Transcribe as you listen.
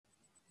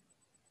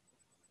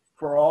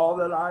for all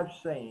that I've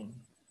seen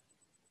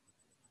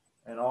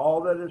and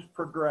all that has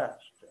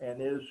progressed and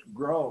is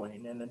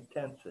growing in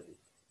intensity,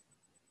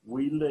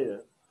 we live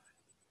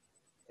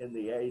in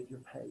the age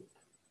of hate.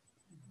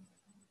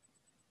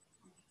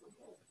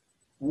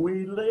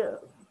 We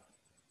live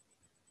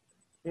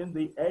in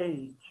the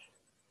age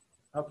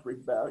of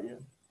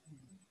rebellion.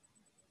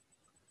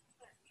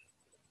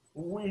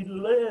 We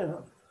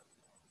live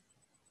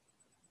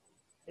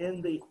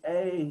in the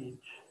age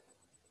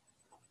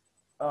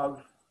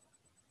of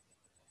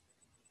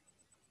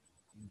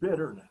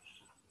bitterness.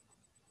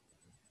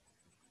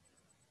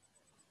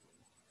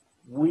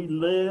 We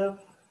live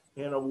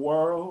in a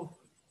world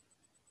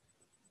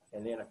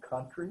and in a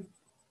country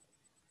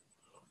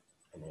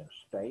and in a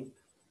state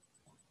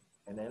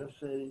and in a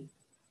city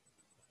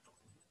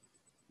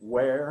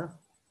where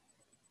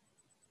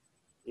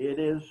it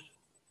is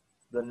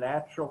the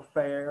natural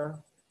fare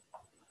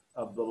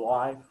of the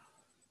life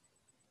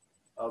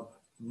of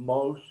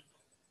most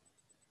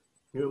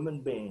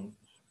human beings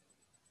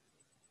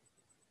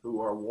who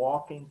are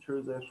walking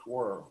through this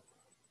world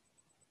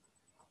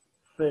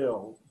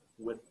filled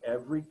with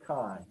every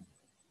kind.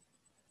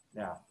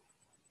 Now,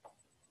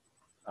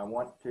 I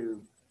want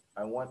to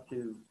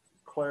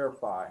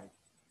clarify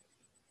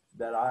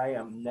that I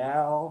am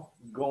now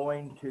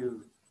going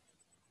to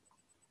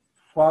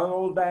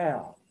funnel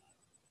down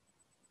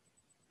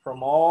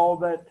from all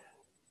that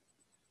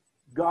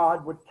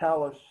God would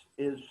tell us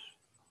is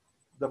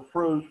the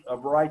fruit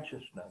of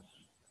righteousness.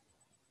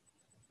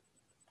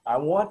 I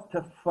want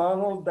to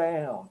funnel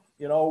down.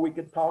 You know, we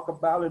could talk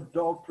about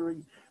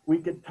adultery. We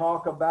could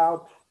talk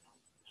about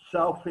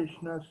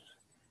selfishness.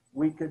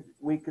 We could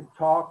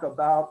talk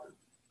about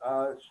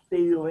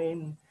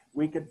stealing.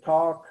 We could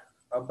talk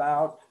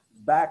about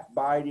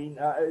backbiting.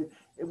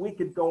 We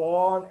could go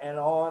on and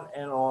on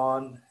and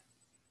on.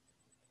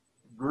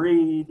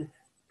 Greed,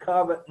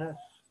 covetousness,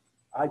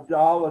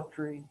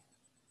 idolatry.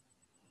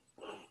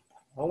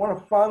 I want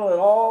to funnel it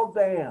all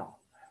down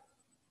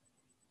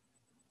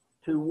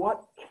to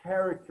what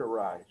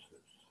characterizes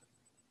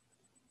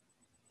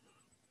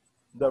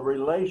the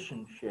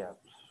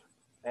relationships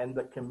and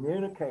the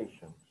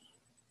communications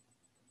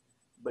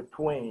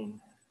between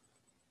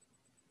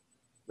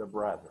the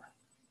brethren.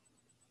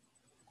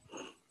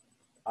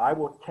 I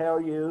will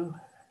tell you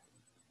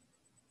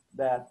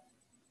that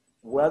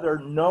whether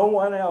no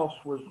one else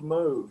was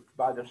moved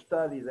by the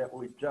study that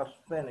we just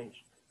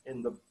finished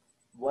in the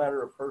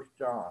letter of 1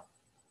 John,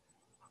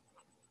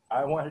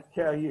 I want to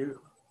tell you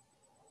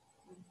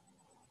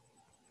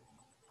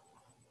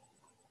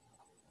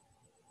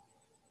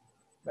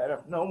that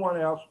if no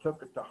one else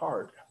took it to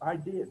heart, I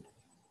did.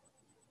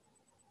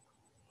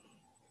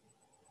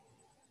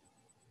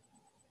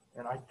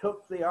 And I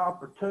took the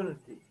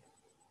opportunity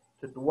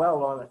to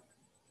dwell on it,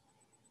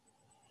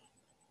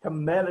 to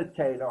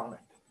meditate on it.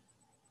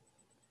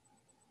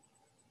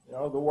 You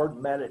know, the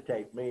word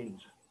meditate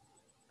means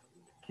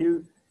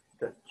to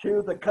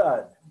chew the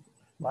cud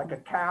like a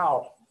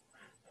cow.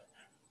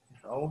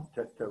 You know,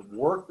 to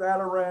work that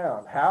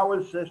around. How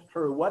is this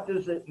true? What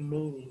does it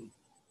mean?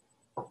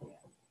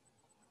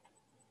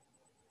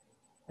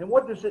 And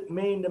what does it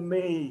mean to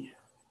me?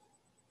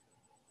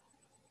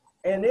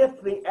 And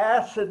if the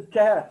acid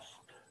test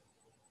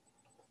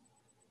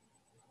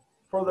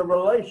for the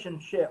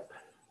relationship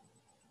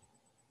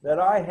that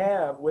I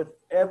have with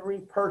every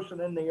person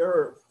in the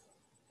earth,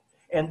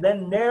 and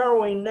then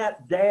narrowing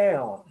that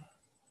down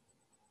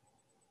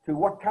to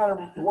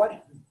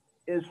what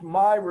is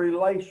my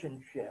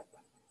relationship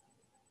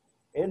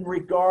in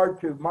regard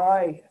to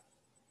my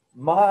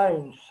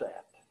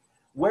mindset?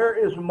 Where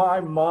is my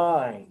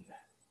mind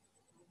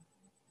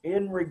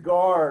in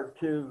regard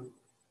to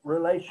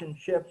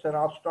relationships? And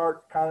I'll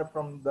start kind of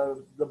from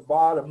the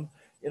bottom,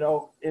 you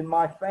know, in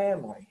my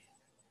family.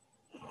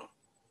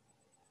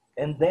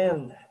 And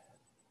then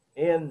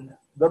in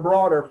the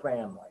broader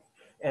family.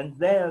 And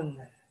then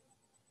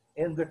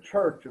in the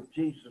church of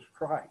Jesus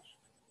Christ.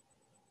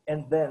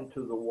 And then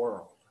to the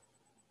world.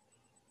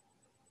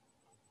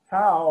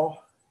 How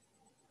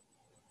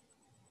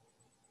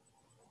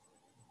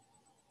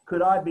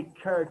could I be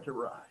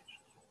characterized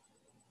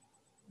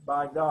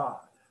by God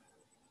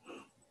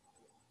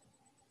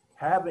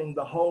having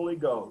the Holy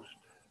Ghost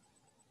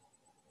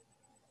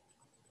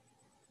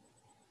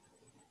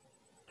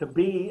to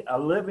be a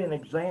living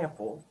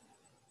example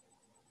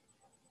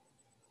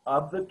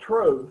of the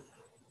truth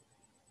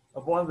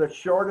of one of the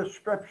shortest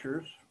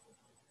scriptures,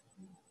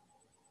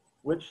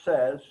 which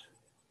says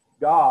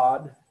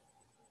God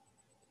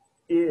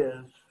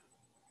is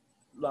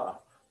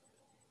love?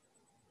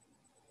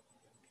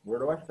 Where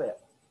do I fit?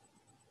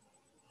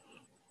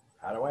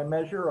 How do I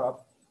measure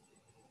up?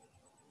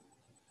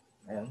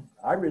 And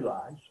I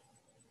realize,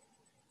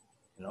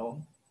 you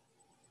know,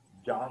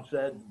 John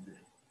said,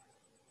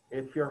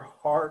 if your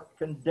heart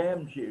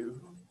condemns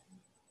you,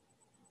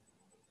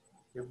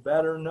 you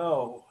better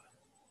know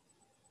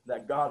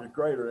that God is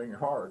greater than your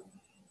heart.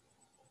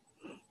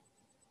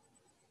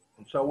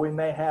 And so we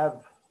may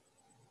have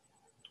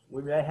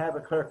a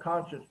clear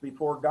conscience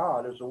before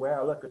God, is the way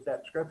I look at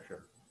that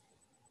scripture.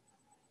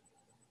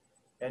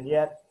 And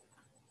yet,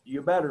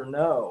 you better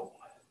know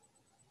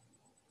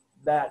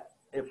that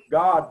if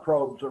God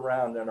probes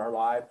around in our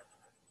life,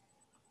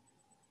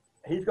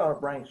 he's going to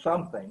bring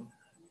something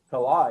to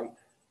light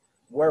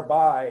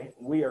whereby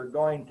we are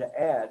going to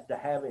add to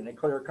having a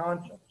clear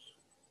conscience.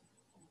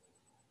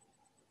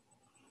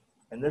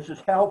 And this is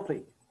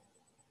healthy.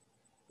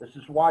 This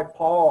is why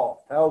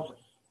Paul tells us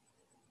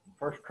in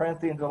 1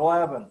 Corinthians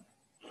 11,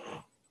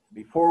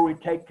 before we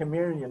take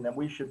communion, that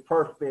we should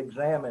first be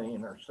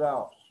examining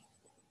ourselves.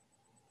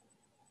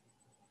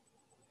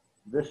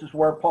 This is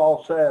where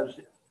Paul says,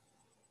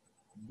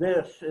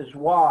 this is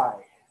why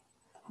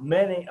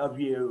many of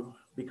you,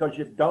 because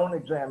you don't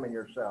examine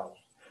yourselves,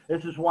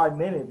 this is why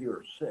many of you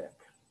are sick.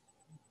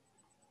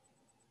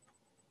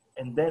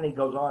 And then he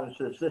goes on and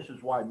says, this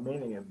is why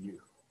many of you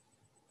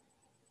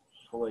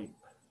sleep.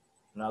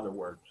 In other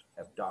words,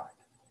 have died.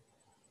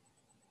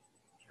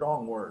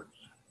 Strong words.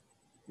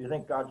 Do you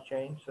think God's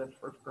changed since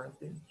 1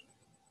 Corinthians?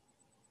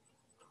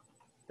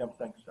 Don't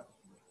think so.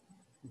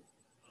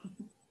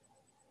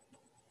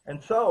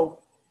 And so,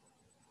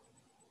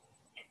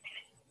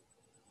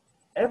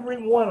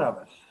 every one of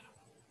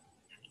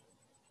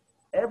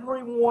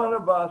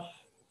us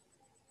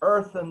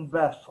earthen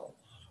vessels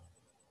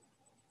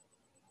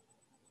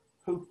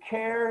who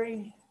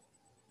carry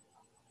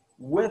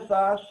with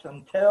us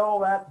until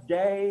that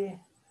day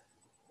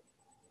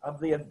of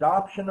the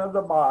adoption of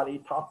the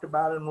body, talked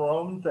about in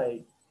Romans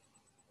 8,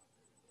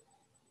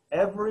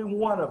 every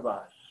one of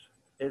us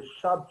is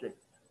subject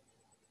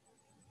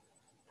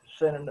to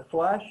sin in the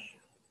flesh,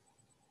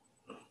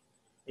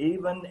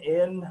 even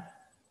in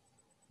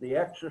the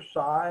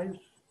exercise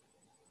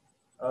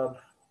of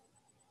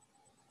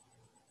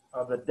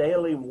a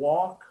daily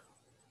walk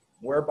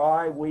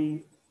whereby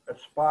we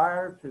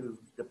aspire to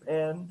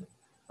depend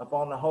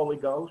upon the Holy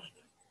Ghost.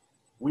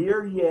 We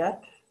are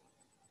yet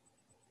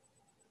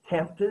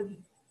tempted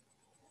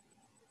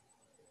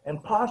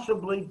and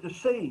possibly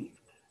deceived,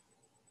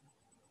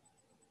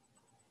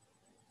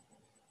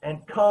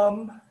 and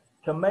come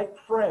to make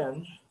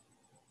friends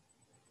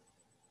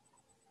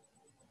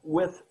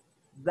with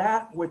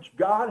that which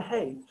God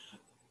hates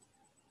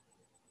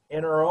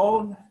in our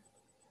own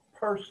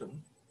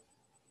person.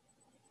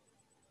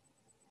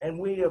 And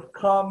we have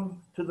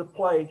come to the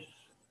place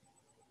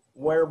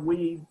where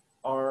we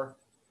are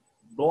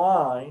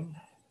blind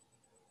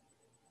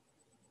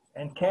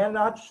and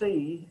cannot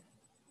see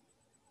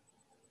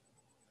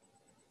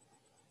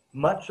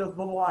much of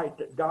the light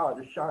that God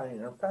is shining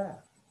in our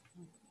path.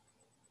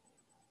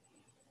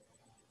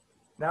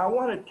 Now, I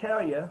want to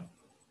tell you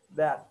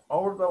that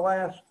over the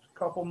last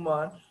couple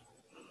months,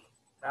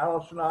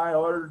 Alice and I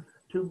ordered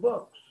 2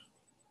 books.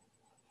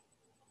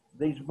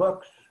 These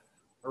books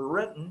are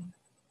written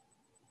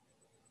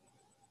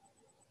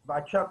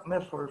by Chuck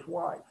Missler's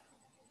wife.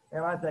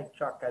 And I think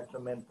Chuck had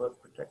some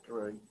input,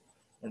 particularly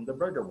in the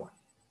bigger one.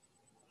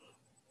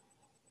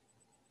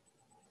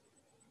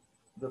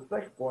 The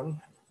thick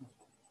one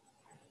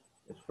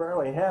is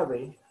fairly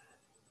heavy.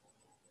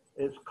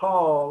 It's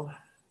called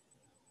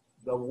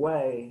The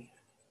Way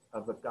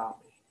of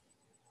Agape,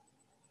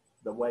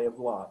 The Way of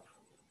Love.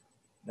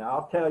 Now,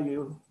 I'll tell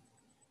you,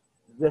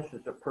 this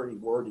is a pretty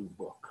wordy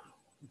book.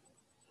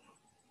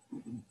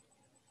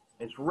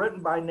 It's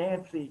written by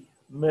Nancy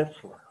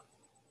Missler.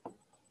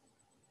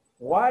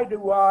 Why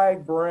do I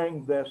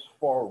bring this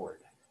forward?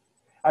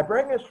 I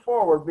bring this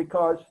forward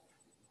because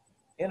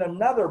in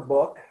another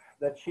book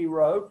that she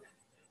wrote,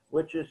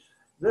 which is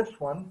this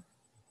one,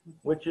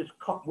 which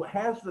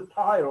has the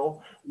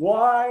title,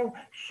 Why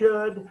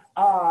Should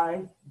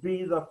I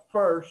Be the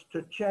First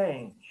to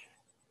Change?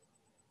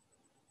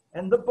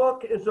 And the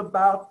book is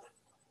about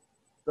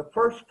the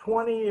first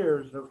 20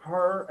 years of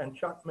her and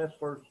Chuck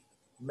Missler's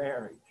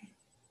marriage,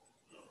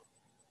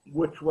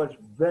 which was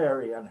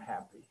very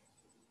unhappy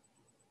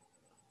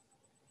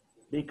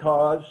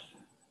because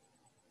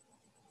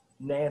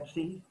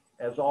Nancy,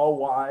 as all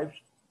wives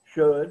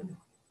should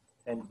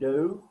and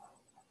do,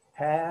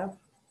 have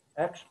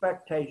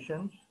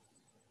expectations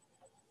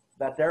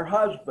that their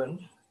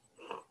husbands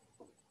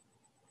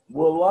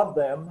will love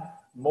them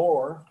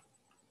more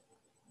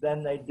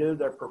than they do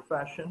their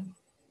profession,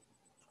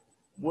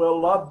 will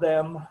love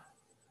them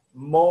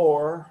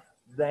more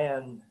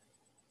than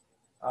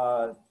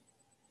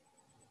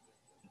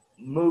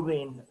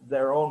moving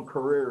their own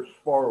careers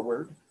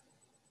forward,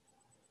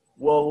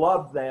 will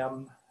love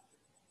them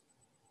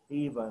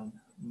even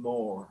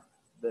more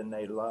than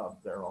they love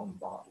their own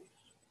bodies.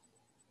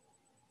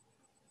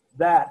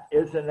 That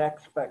is an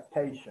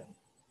expectation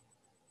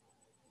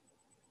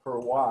for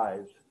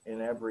wives in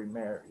every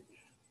marriage.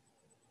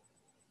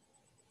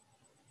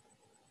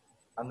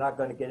 I'm not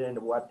going to get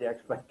into what the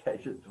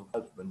expectations of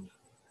husbands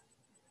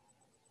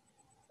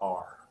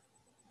are.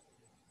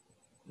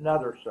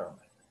 Another sermon.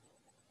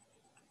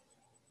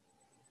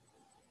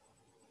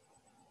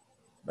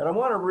 But I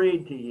want to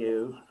read to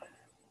you,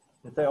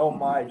 and say, oh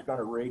my, he's going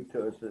to read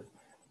to us.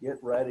 Get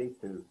ready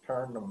to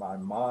turn my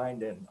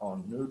mind in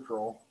on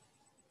neutral.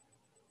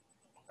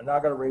 I'm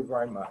not going to read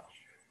very much.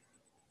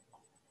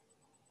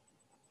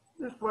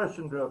 Just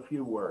listen to a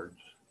few words.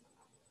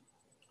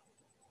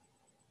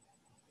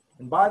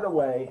 And by the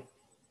way,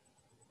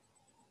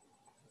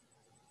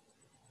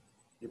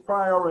 you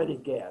probably already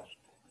guessed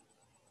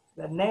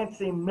that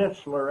Nancy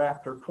Missler,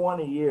 after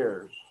 20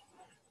 years,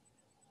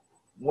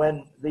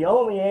 when the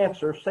only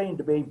answer seemed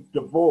to be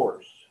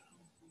divorce,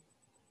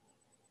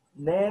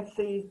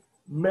 Nancy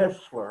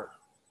Missler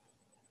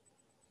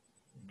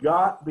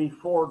got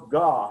before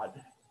God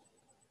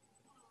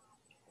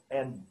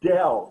and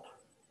dealt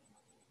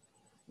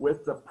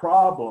with the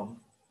problem,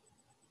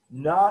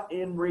 not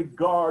in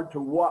regard to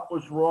what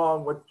was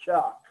wrong with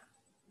Chuck,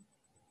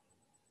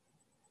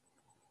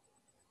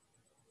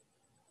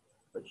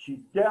 but she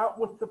dealt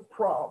with the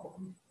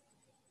problem,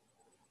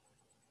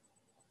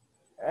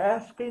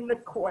 asking the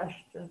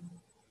question,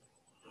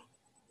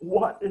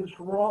 what is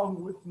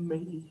wrong with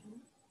me?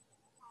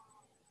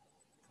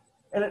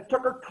 And it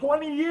took her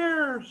 20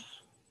 years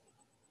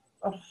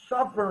of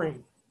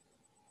suffering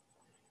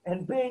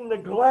and being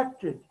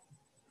neglected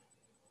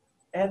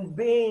and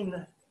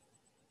being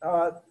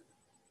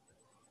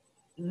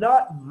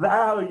not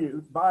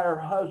valued by her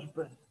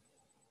husband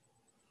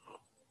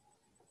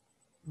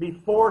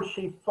before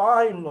she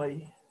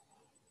finally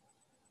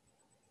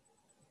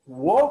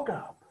woke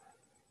up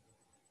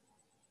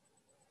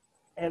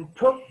and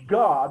took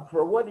God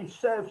for what he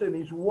says in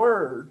his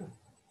word,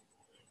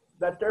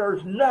 that there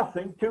is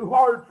nothing too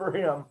hard for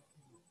him.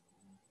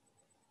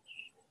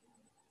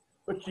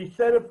 But she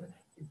said if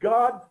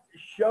God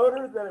showed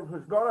her that it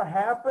was going to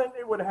happen,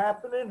 it would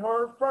happen in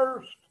her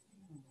first.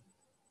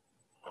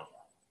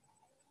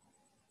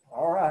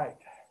 All right.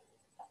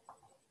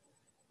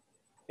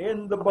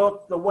 In the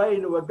book, The Way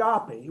to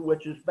Agape,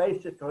 which is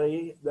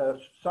basically the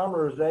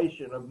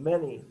summarization of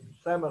many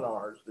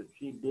seminars that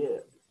she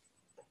did,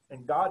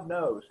 and God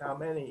knows how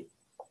many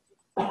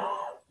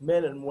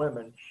men and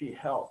women she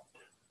helped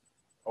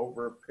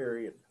over a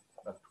period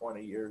of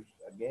 20 years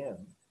again,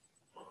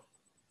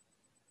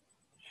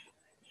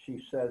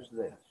 she says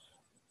this.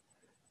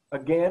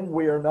 Again,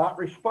 we are not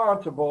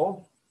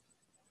responsible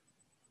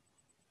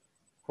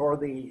for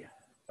the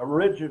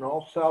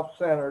original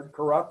self-centered,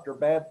 corrupt, or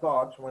bad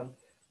thoughts when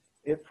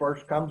it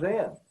first comes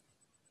in.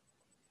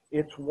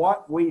 It's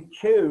what we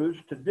choose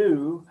to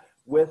do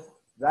with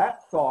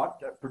that thought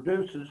that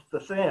produces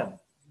the sin.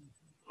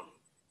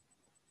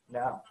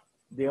 Now,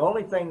 the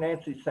only thing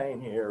Nancy's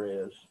saying here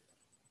is,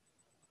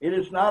 it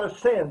is not a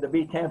sin to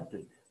be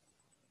tempted,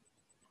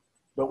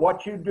 but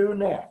what you do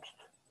next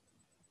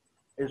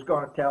is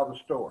going to tell the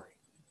story.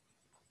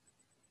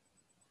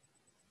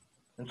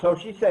 And so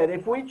she said,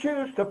 if we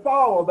choose to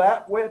follow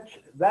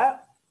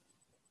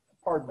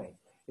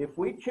if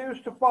we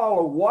choose to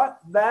follow what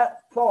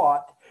that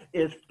thought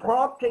is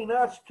prompting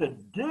us to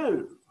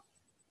do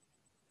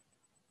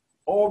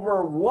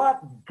over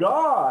what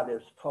God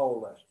has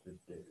told us to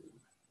do,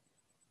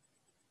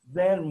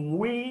 then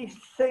we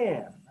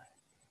sin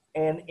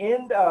and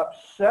end up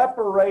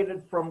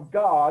separated from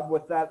God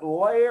with that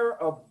layer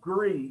of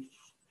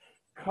grease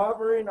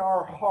covering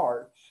our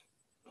hearts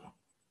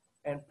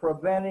and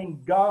preventing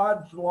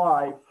God's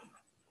life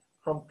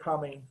from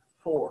coming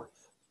forth.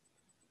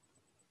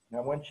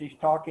 Now, when she's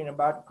talking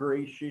about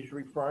grease, she's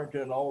referring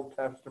to an Old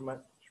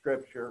Testament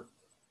scripture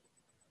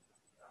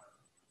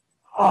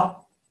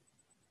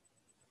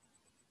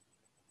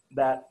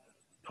that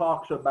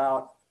talks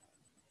about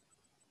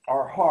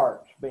our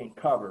hearts being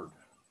covered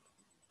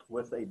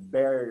with a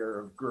barrier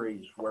of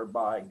grease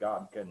whereby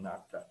God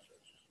cannot touch us.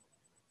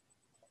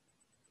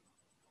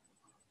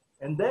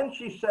 And then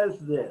she says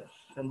this,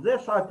 and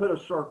this I put a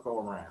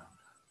circle around.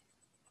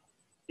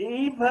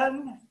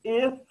 Even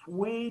if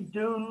we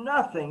do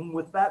nothing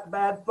with that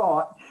bad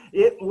thought,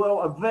 it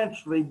will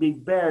eventually be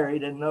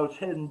buried in those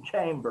hidden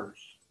chambers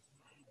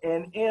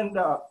and end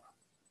up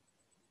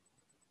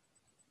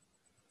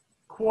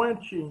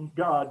quenching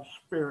God's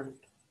Spirit.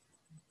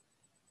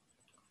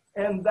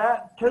 And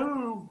that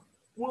too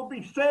will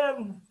be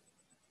sin.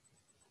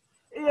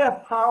 If,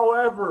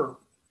 however,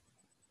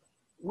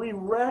 we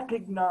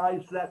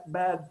recognize that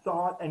bad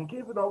thought and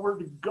give it over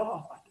to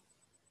God,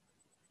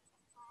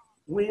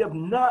 we have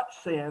not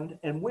sinned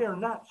and we are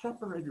not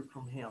separated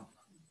from him.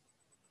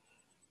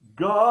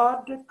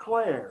 God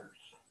declares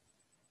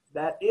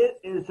that it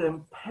is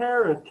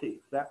imperative,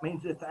 that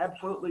means it's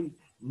absolutely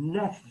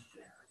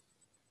necessary,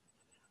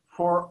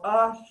 for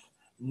us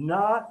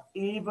not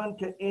even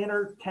to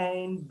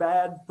entertain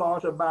bad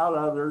thoughts about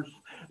others,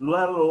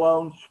 let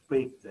alone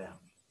speak them.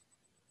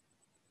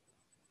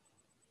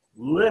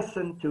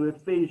 Listen to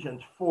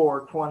Ephesians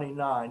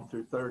 4:29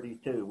 through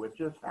 32, which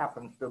just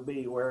happens to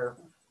be where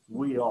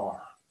we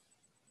are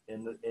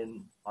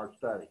in our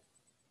study.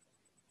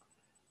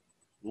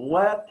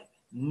 Let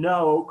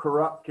no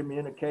corrupt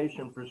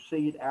communication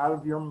proceed out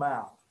of your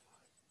mouth,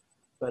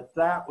 but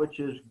that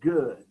which is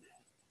good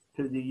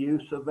to the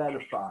use of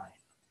edifying,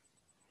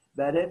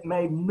 that it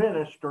may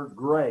minister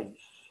grace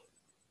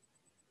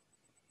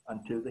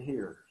unto the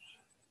hearers.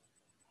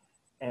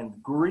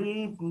 And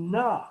grieve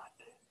not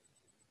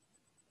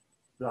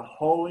the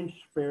Holy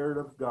Spirit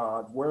of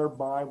God,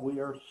 whereby we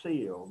are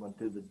sealed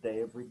unto the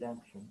day of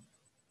redemption.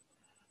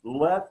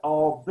 Let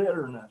all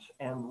bitterness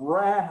and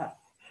wrath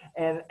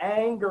and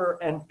anger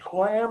and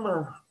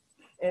clamor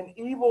and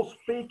evil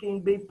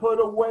speaking be put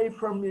away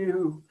from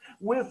you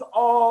with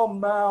all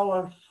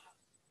malice.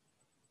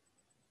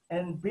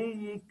 And be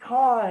ye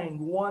kind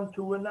one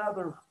to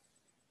another,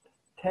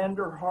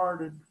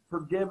 tender-hearted,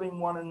 forgiving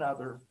one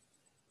another,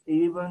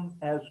 even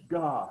as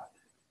God,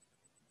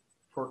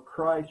 for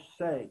Christ's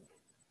sake,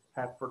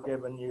 hath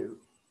forgiven you.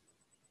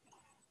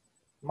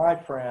 My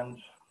friends,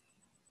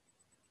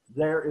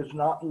 there is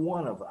not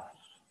one of us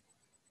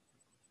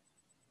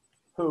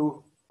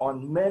who,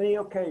 on many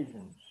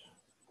occasions,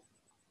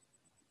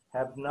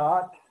 have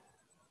not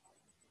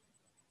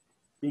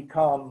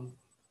become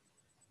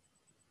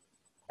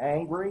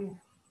angry,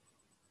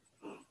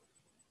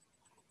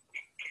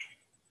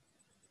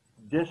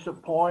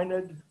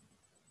 disappointed,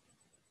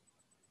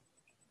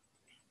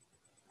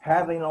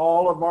 having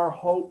all of our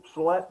hopes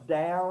let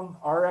down,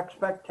 our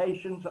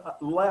expectations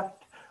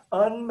left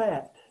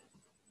unmet,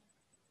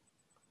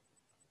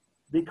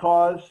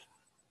 because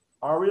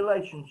our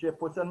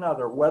relationship with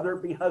another, whether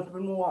it be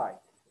husband and wife,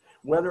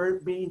 whether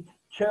it be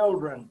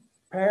children,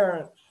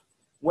 parents,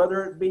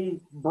 whether it be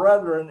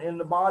brethren in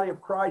the body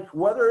of Christ,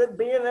 whether it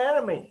be an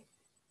enemy,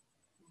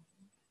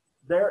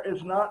 there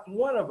is not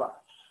one of us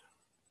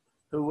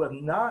who have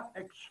not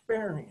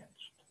experienced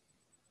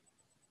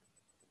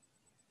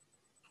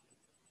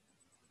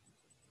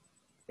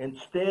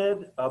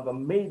instead of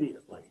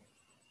immediately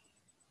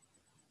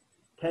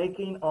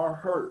taking our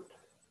hurt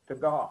to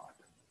God,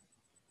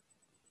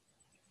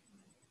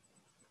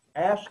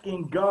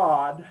 asking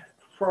God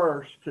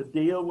first to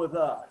deal with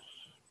us,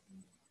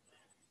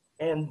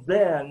 and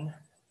then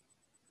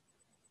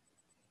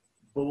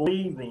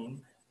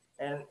believing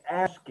and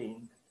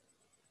asking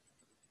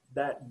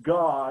that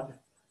God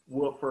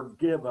will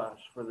forgive us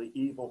for the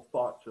evil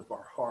thoughts of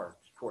our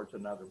hearts towards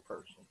another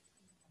person.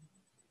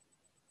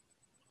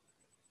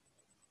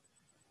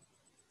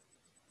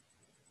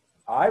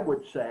 I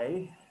would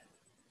say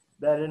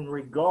that in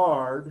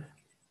regard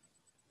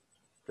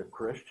to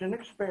Christian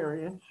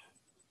experience,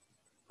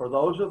 for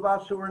those of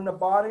us who are in the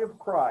body of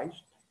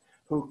Christ,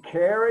 who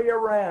carry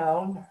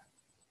around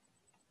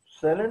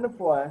sin in the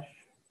flesh,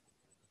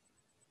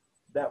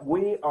 that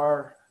we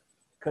are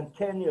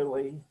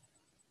continually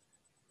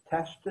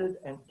tested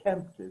and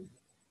tempted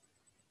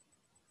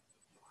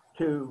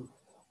to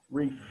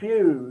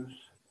refuse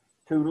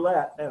to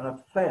let an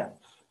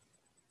offense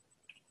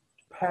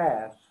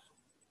pass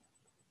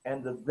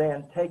and to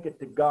then take it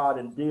to God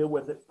and deal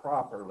with it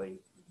properly.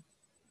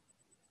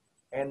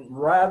 And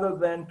rather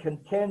than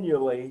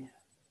continually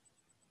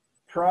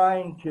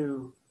trying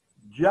to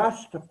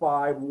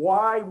justify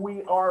why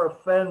we are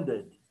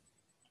offended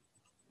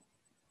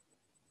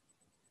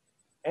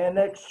and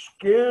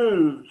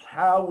excuse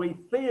how we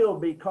feel,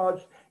 because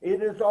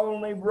it is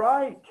only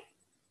right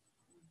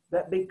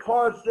that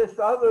because this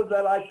other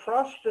that I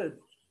trusted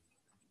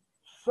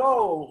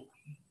so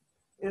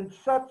in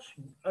such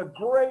a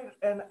great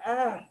an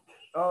act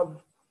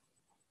of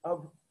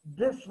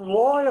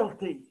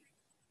disloyalty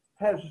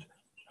has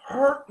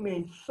hurt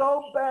me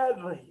so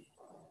badly,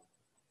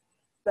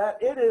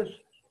 that it is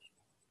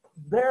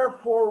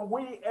therefore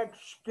we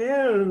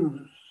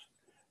excuse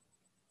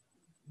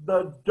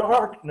the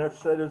darkness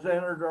that has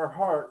entered our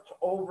hearts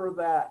over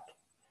that,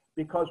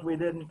 because we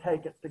didn't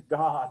take it to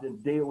God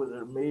and deal with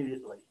it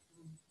immediately.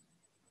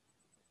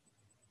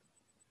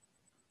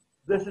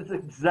 This is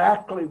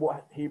exactly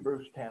what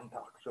Hebrews 10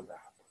 talks about.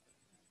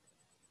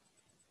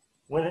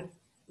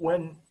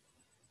 When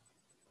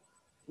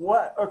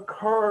what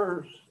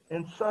occurs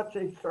in such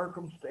a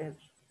circumstance,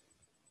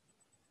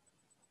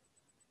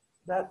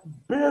 that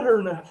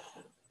bitterness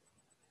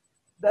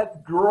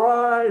that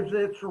drives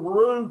its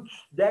roots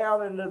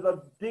down into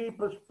the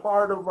deepest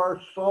part of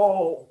our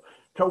soul,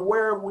 to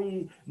where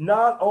we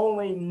not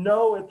only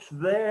know it's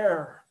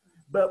there,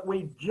 but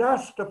we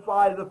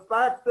justify the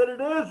fact that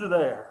it is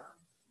there.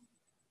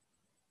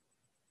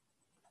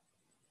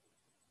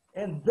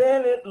 And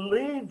then it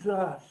leads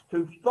us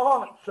to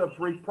thoughts of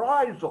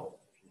reprisal.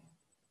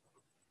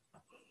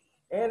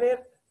 And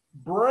it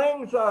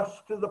brings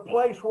us to the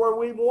place where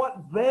we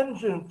want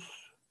vengeance.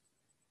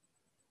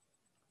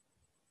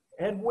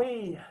 And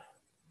we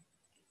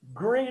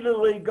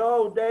greedily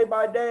go day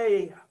by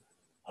day,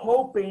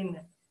 hoping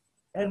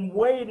and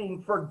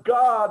waiting for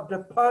God to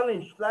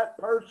punish that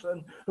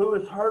person who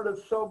has hurt us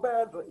so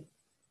badly.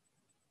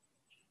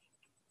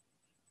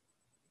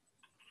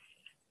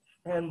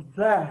 And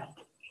that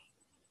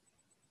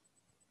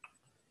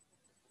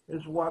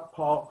is what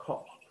Paul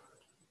called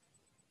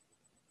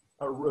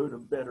a root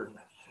of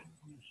bitterness.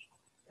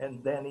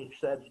 And then he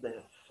says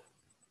this: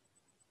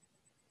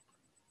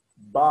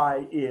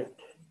 by it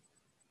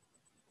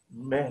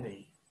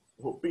many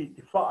will be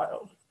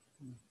defiled.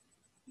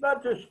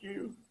 Not just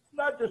you,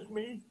 not just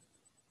me.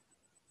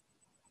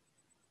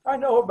 I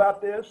know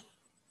about this.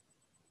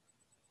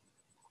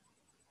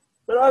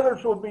 But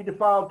others will be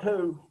defiled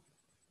too.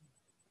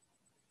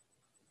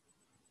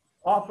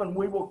 Often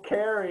we will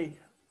carry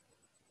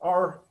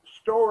our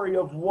story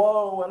of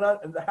woe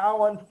and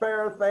how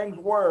unfair things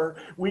were.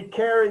 We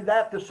carry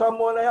that to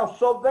someone else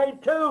so they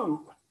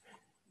too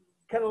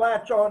can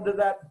latch on to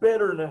that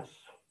bitterness.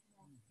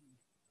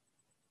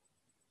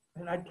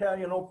 And I tell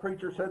you, an old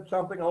preacher said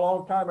something a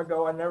long time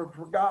ago I never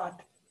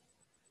forgot.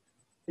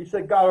 He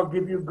said, God will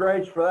give you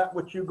grace for that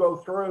which you go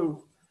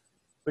through,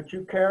 but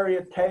you carry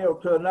a tale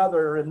to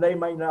another, and they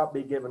may not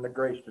be given the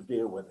grace to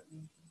deal with it.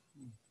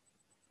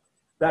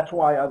 That's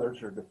why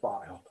others are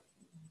defiled.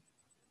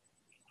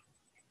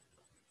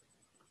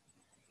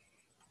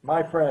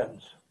 My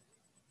friends,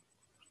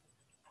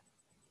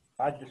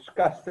 I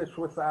discussed this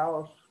with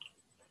Alice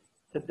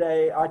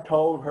today. I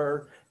told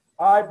her,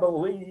 I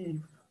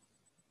believe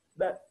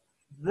that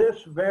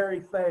this very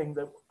thing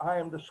that I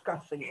am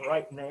discussing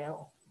right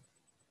now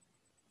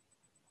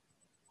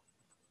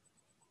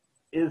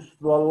is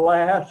the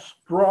last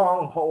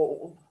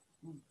stronghold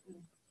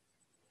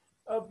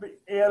of the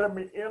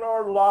enemy in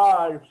our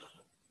lives.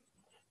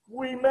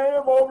 We may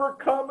have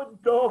overcome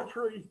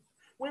adultery.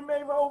 We may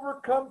have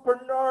overcome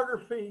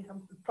pornography.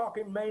 I'm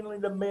talking mainly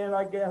to men,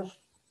 I guess.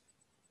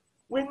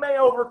 We may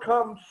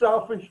overcome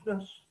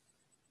selfishness.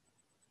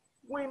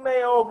 We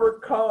may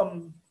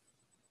overcome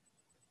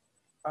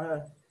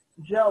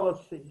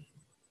jealousy.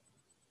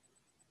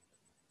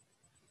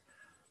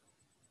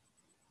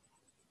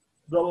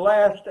 The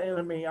last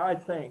enemy, I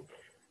think,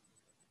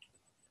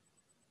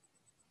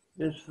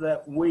 is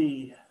that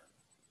we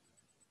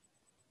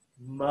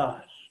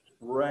must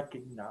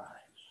recognize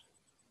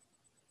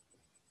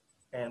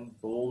and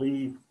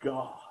believe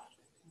God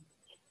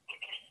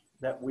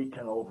that we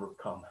can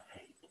overcome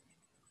hate.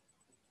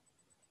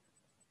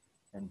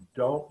 And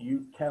don't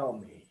you tell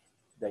me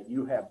that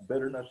you have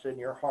bitterness in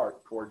your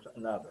heart towards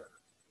another.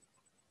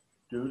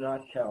 Do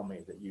not tell me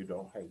that you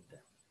don't hate them.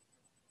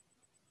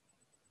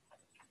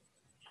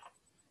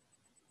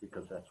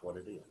 Because that's what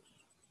it is.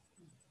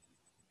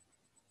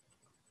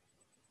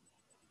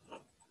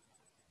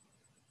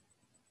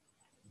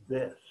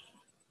 This,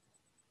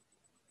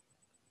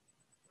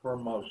 for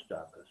most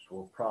of us,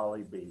 will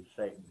probably be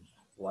Satan's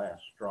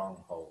last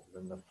stronghold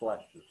and the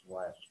flesh's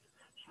last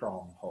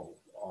stronghold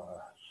on us.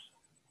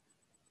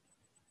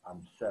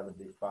 I'm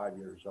 75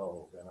 years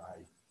old, and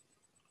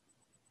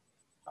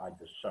I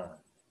discern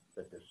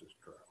that this is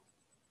true.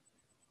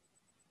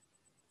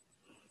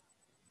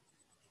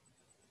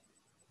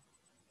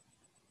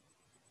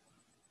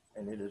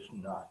 And it is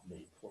not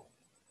needful.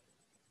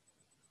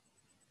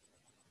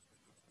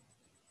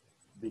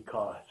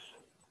 Because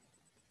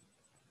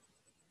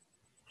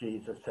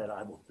Jesus said,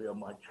 I will build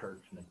my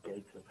church and the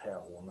gates of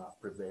hell will not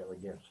prevail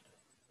against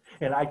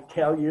it. And I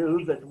tell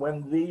you that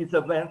when these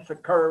events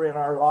occur in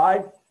our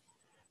life,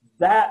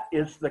 that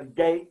is the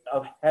gate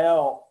of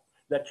hell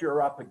that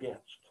you're up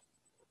against.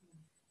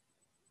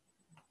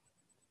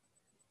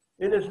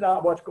 It is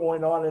not what's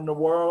going on in the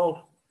world.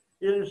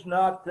 It is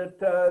not that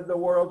the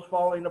world's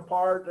falling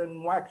apart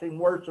and waxing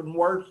worse and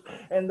worse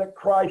and that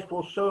Christ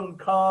will soon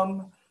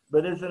come.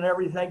 But isn't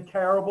everything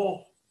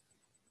terrible?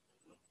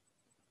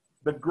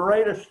 The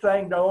greatest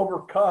thing to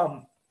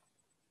overcome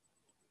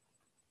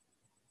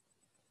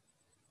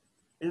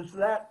is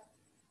that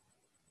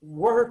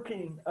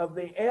working of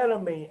the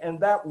enemy and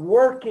that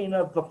working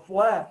of the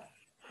flesh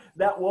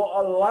that will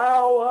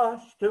allow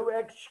us to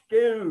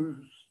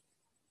excuse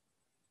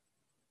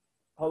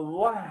a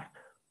lack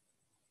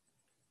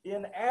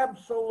in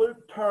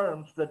absolute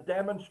terms the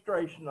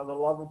demonstration of the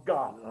love of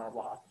God in our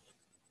lives.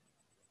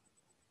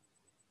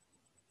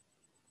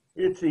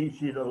 It's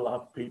easy to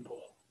love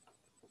people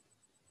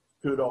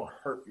who don't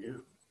hurt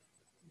you.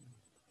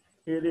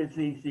 It is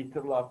easy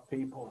to love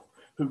people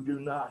who do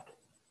not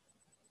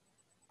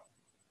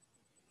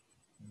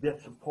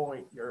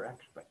disappoint your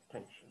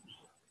expectations.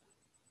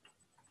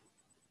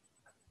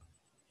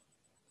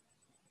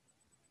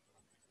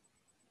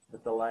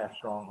 But the last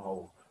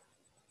stronghold,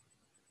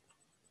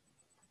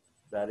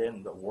 that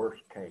in the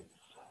worst case,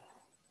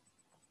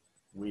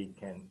 we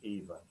can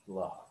even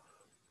love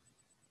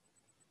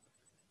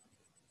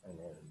an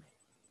enemy.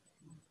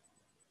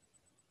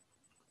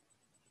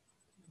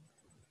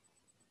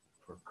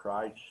 For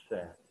Christ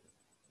said,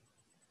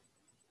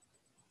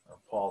 or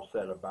Paul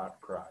said about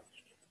Christ,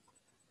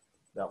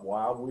 that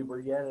while we were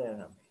yet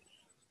enemies,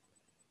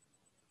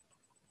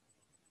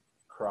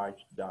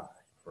 Christ died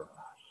for us.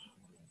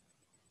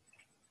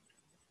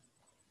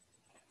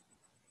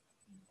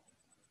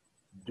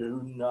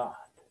 Do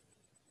not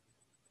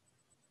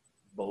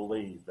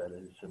believe that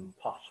it is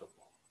impossible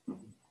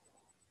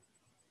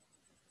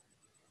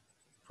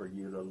for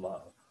you to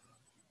love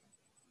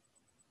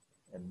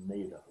and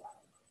me to love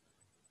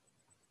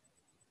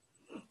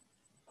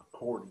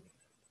according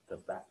to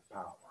that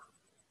power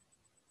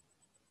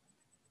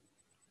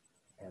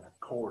and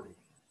according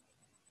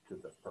to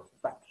the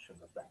perfection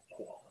of that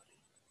quality.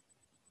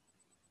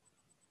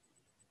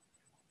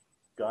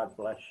 God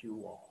bless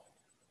you all.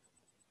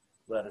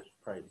 Let us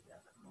pray together.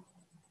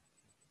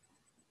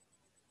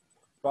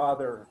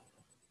 Father,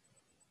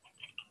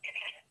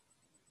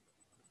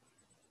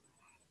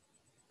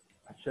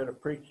 I should have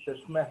preached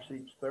this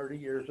message 30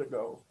 years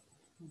ago,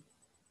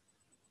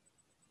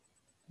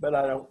 but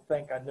I don't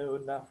think I knew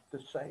enough to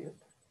say it.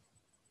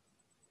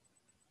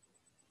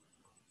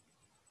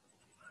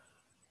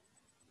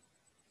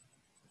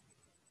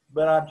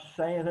 But I'm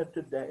saying it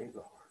today,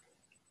 Lord.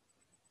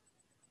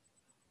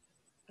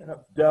 And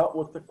I've dealt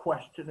with the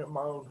question in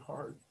my own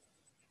heart.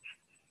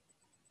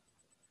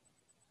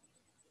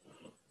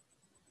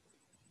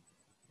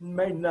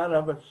 May none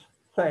of us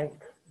think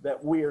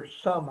that we are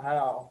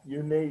somehow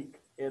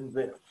unique in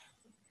this.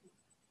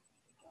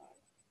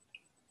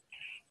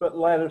 But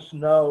let us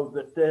know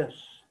that this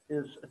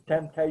is a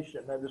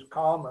temptation that is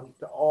common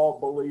to all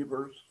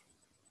believers.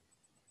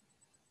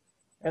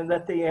 And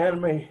that the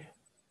enemy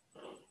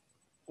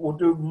will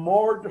do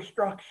more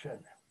destruction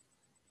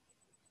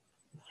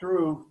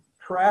through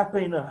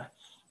trapping us,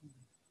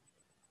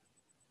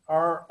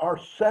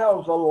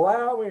 ourselves,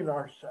 allowing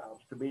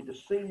ourselves to be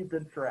deceived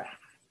and trapped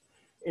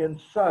in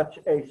such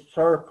a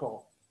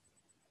circle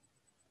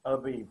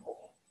of evil.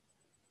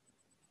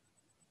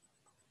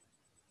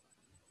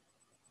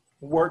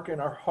 Work in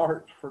our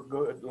hearts for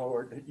good,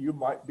 Lord, that you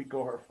might be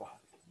glorified.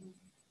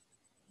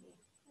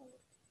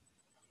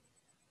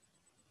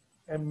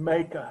 And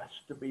make us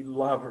to be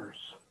lovers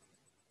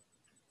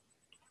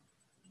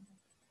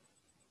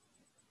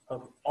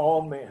of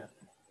all men,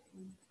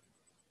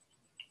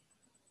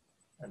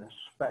 and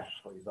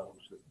especially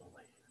those that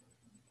believe.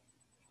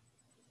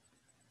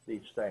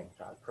 These things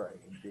I pray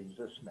in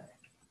Jesus' name.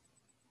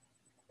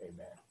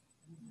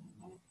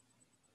 Amen.